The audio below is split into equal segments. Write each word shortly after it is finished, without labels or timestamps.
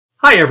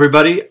Hi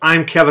everybody,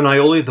 I'm Kevin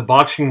Iole, the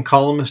boxing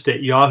columnist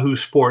at Yahoo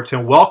Sports,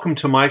 and welcome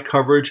to my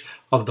coverage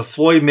of the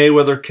Floyd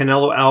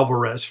Mayweather-Canelo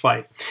Alvarez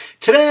fight.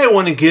 Today I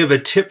want to give a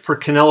tip for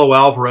Canelo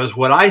Alvarez,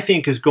 what I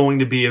think is going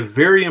to be a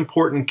very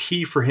important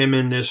key for him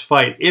in this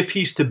fight if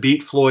he's to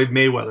beat Floyd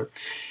Mayweather.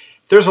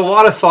 There's a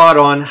lot of thought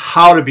on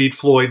how to beat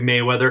Floyd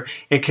Mayweather,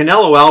 and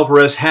Canelo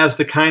Alvarez has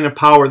the kind of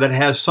power that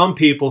has some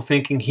people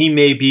thinking he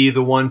may be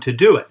the one to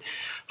do it.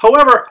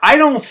 However, I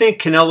don't think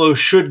Canelo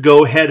should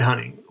go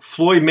headhunting.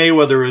 Floyd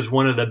Mayweather is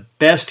one of the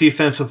best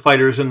defensive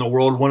fighters in the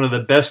world, one of the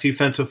best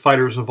defensive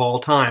fighters of all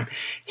time.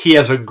 He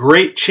has a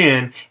great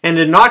chin, and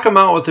to knock him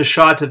out with a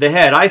shot to the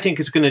head, I think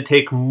it's going to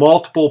take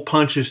multiple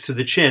punches to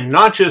the chin,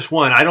 not just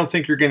one. I don't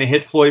think you're going to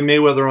hit Floyd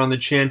Mayweather on the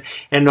chin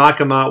and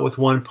knock him out with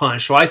one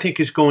punch. So I think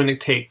it's going to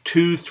take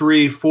 2,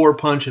 3, 4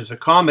 punches, a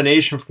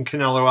combination from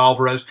Canelo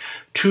Alvarez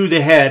to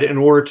the head in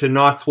order to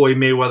knock Floyd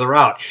Mayweather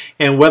out.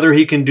 And whether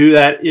he can do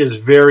that is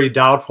very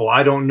doubtful.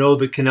 I don't know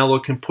that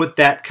Canelo can put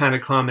that kind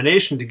of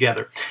combination together.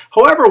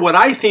 However, what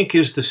I think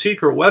is the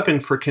secret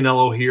weapon for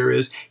Canelo here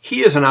is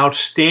he is an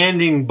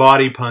outstanding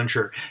body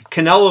puncher.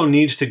 Canelo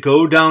needs to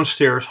go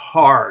downstairs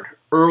hard,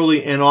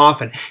 early and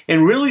often,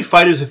 and really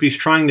fight as if he's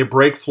trying to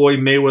break Floyd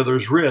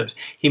Mayweather's ribs.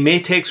 He may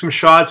take some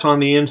shots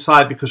on the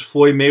inside because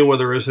Floyd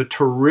Mayweather is a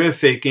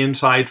terrific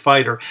inside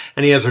fighter,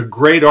 and he has a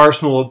great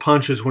arsenal of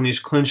punches when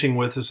he's clinching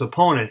with his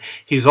opponent.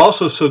 He's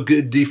also so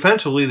good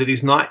defensively that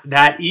he's not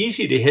that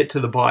easy to hit to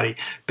the body,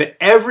 but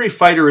every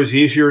fighter is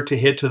easier to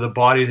hit to the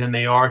body than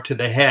they are to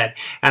the head,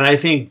 and I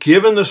think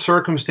given the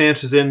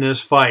circumstances in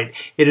this fight,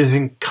 it is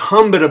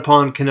incumbent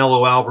upon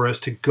Canelo Alvarez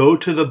to go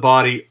to the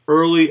body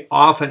early,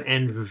 often,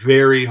 and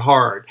very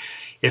hard.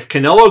 If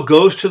Canelo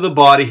goes to the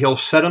body, he'll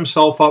set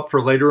himself up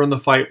for later in the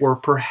fight where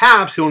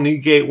perhaps he'll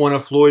negate one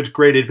of Floyd's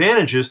great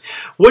advantages,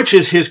 which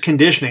is his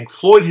conditioning.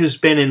 Floyd has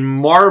been in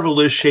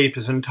marvelous shape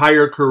his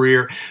entire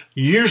career,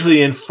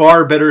 usually in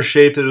far better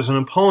shape than his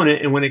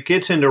opponent, and when it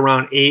gets into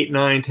round 8,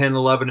 9, 10,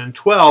 11, and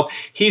 12,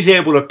 he's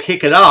able to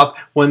pick it up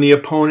when the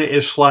opponent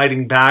is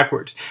sliding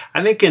backwards.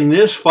 I think in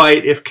this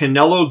fight, if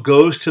Canelo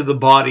goes to the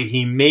body,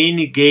 he may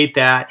negate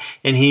that,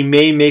 and he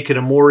may make it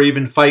a more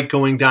even fight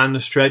going down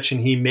the stretch,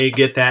 and he may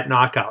get that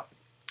knockout.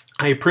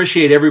 I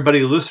appreciate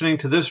everybody listening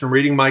to this and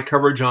reading my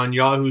coverage on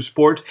Yahoo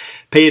Sports.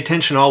 Pay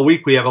attention all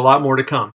week. We have a lot more to come.